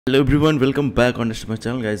Hello everyone, welcome back on my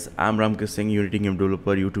channel guys. I'm R.K. Singh, Unity game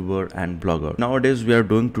developer, YouTuber and blogger. Nowadays we are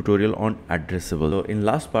doing tutorial on Addressable. So in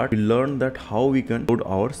last part we learned that how we can load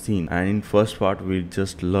our scene, and in first part we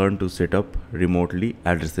just learned to set up remotely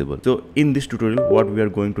Addressable. So in this tutorial what we are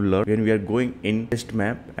going to learn, when we are going in test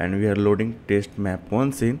map and we are loading test map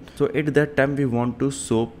 1 scene, so at that time we want to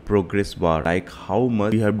show progress bar, like how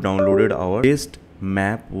much we have downloaded our test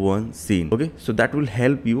map 1 scene. Okay, so that will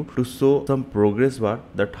help you to show some progress bar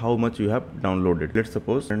that how much you have downloaded. Let's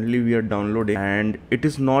suppose currently we are downloading and it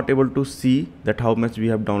is not able to see that how much we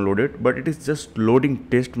have downloaded, but it is just loading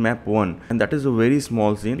test map 1, and that is a very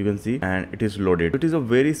small scene, you can see, and it is loaded. It is a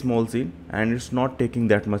very small scene and it's not taking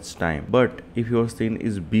that much time. But if your scene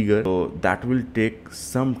is bigger, so that will take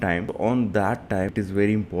some time. So on that time it is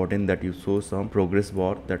very important that you show some progress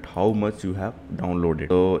bar that how much you have downloaded.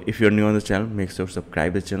 So if you're new on the channel, make sure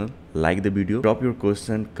subscribe the channel, like the video, drop your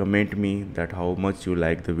question, comment me that how much you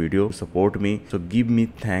like the video, support me, so give me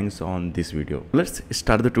thanks on this video. Let's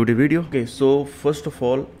start the today video. Okay, so first of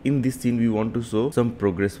all, in this scene we want to show some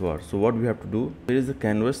progress bar. So what we have to do, there is a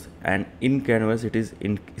canvas, and in canvas it is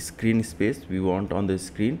in screen space we want on the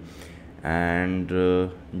screen, and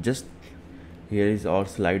just here is our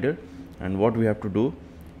slider, and what we have to do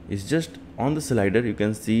is just on the slider you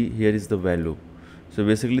can see here is the value. So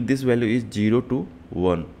basically this value is 0 to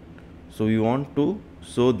 1, so we want to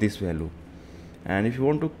show this value. And if you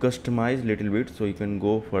want to customize little bit, so you can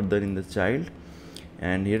go further in the child,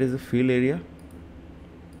 and here is the fill area.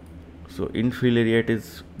 So in fill area it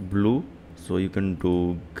is blue, so you can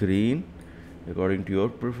do green according to your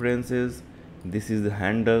preferences. This is the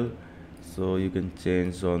handle, so you can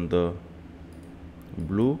change on the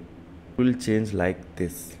blue, will change like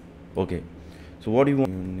this. Okay, so what do you want?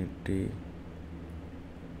 Unity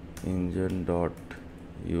engine.ui.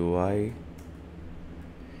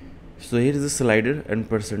 so here is the slider and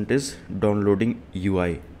percentage downloading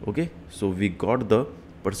UI. Okay, so we got the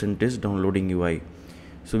percentage downloading UI.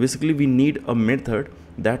 So basically we need a method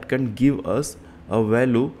that can give us a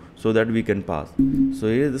value so that we can pass. So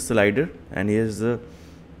here is the slider and here is the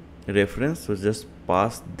reference, so just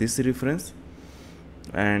pass this reference.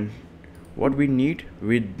 And what we need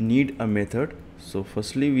a method. So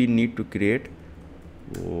firstly we need to create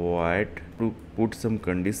void to put some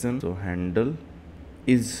condition, so handle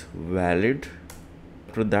is valid,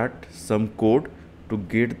 after that some code to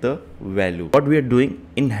get the value. What we are doing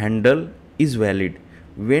in handle is valid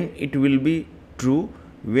when it will be true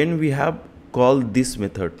when we have called this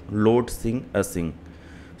method load sing async.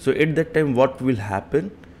 So at that time what will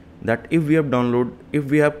happen, that if we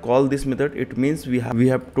have called this method, it means we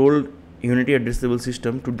have told Unity addressable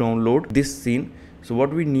system to download this scene. So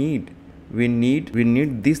what we need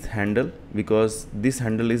this handle, because this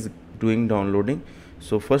handle is doing downloading.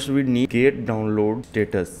 So first we need get download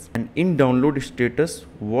status, and in download status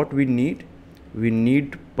what we need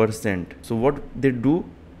percent. So what they do,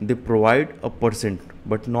 they provide a percent,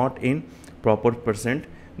 but not in proper percent.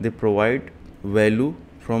 They provide value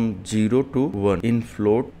from 0 to 1 in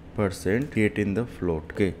float percent, create in the float.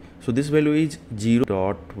 Okay, so this value is 0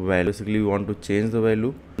 dot value. Basically we want to change the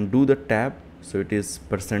value and do the tab, so it is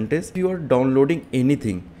percentage. If you are downloading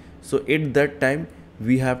anything, so at that time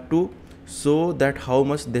we have to show that how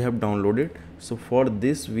much they have downloaded. So for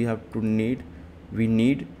this we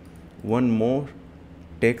need one more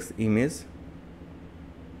text image.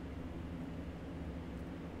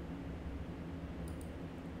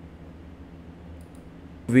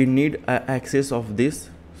 We need access of this,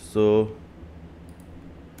 so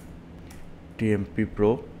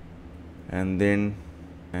TechPro, and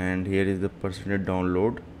here is the percentage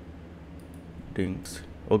download things.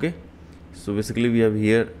 Okay, so basically we have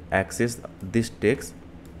here access this text.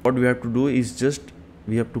 What we have to do is just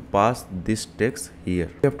we have to pass this text here.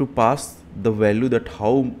 We have to pass the value that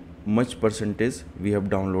how much percentage we have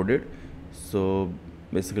downloaded. So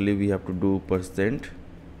basically we have to do percent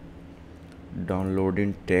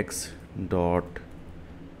downloading text dot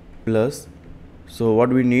plus. So what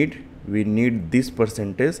we need this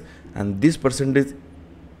percentage, and this percentage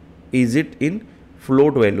is it in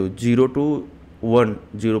float value 0 to 1,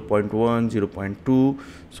 0.1, 0.2.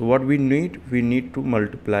 so what we need to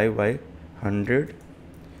multiply by 100,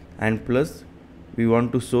 and plus we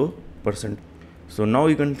want to show percent. So now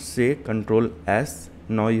you can say Control S.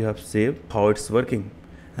 Now you have saved how it's working,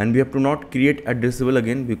 and we have to not create addressable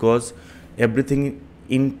again, because everything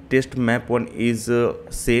in test map 1 is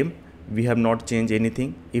same. We have not changed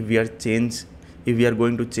anything. If we are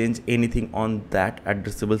going to change anything on that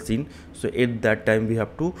addressable scene, so at that time we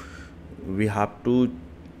have to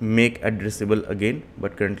make addressable again,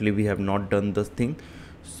 but currently we have not done this thing.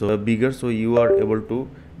 So bigger, so you are able to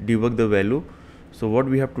debug the value. So what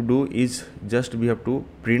we have to do is just we have to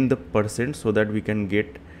print the percent so that we can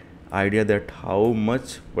get idea that how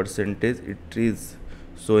much percentage it is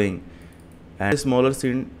showing. And smaller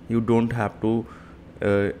scene you don't have to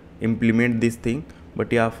implement this thing,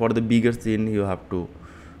 but yeah, for the bigger scene you have to.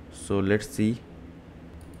 So let's see.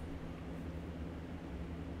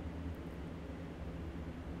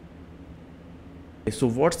 So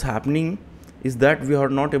what's happening is that we are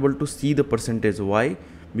not able to see the percentage. Why?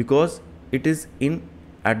 Because it is in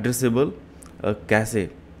addressable cache.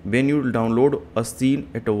 When you download a scene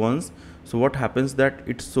at once, so what happens that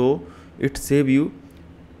it save you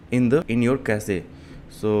in your cache.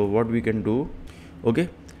 So what we can do, okay,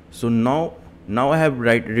 so now I have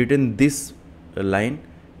written this line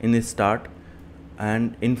in the start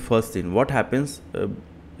and in first scene. What happens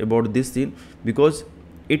about this scene, because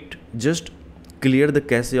it just clear the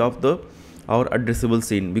cache of our addressable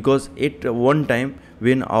scene, because at one time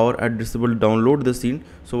when our addressable download the scene,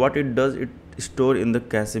 so what it does, it store in the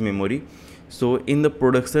cache memory. So in the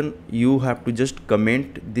production you have to just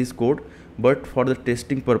comment this code, but for the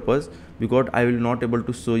testing purpose, because I will not able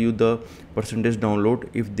to show you the percentage download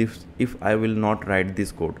if I will not write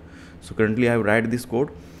this code. So currently I write this code,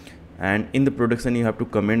 and in the production you have to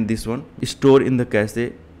comment this one, store in the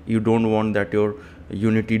cache. You don't want that your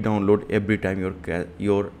Unity download every time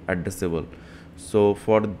your addressable. So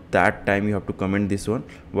for that time you have to comment this one,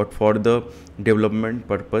 but for the development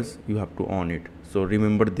purpose you have to on it. So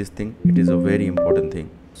remember this thing, it is a very important thing.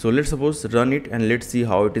 So let's suppose run it and let's see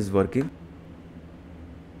how it is working.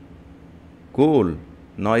 Cool,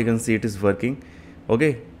 now you can see it is working.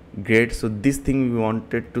 Okay, great. So this thing we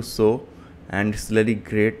wanted to show, and it's very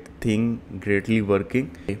great thing, greatly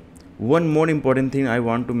working. Okay. One more important thing I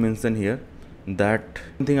want to mention here,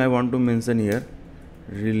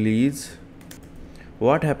 release.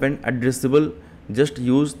 What happened, addressable just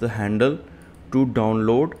use the handle to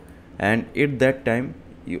download, and at that time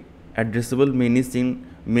addressable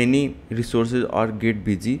many resources are get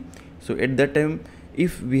busy. So at that time,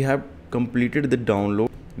 if we have completed the download,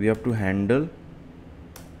 we have to handle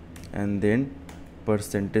and then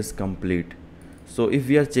percentage complete. So if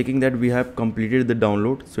we are checking that we have completed the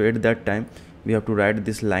download, so at that time we have to write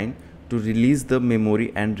this line to release the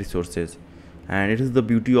memory and resources. And it is the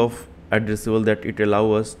beauty of addressable that it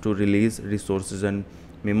allows us to release resources and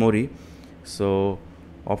memory. So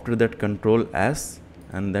after that, Control S,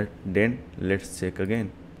 and then let's check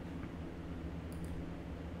again.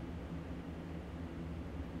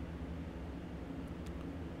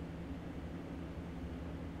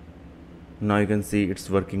 Now you can see it's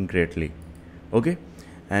working greatly. Okay,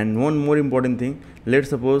 and one more important thing, let's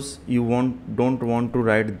suppose you don't want to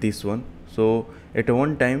write this one. So at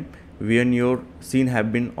one time when your scene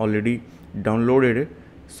have been already downloaded,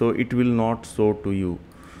 so it will not show to you.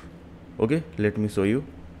 Okay, let me show you.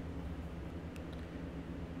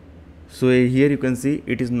 So here you can see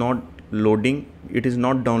it is not loading, it is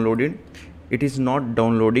not downloading,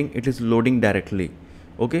 it is loading directly.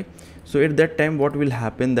 Okay, so at that time what will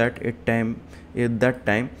happen, that at that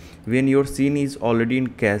time when your scene is already in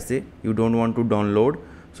cache, you don't want to download,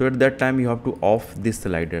 so at that time you have to off this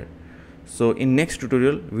slider. So in next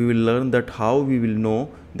tutorial we will learn that how we will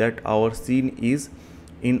know that our scene is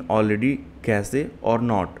in already cache or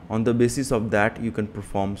not. On the basis of that you can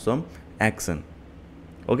perform some action.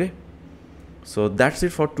 Okay, so that's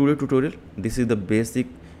it for today's tutorial. This is the basic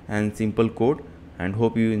and simple code, and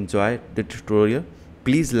hope you enjoy the tutorial.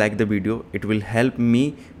 Please like the video, it will help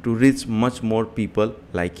me to reach much more people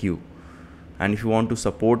like you. And if you want to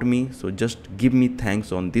support me, so just give me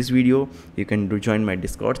thanks on this video. You can join my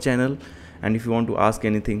Discord channel, and if you want to ask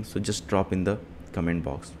anything, so just drop in the comment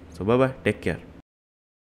box. So bye bye, take care.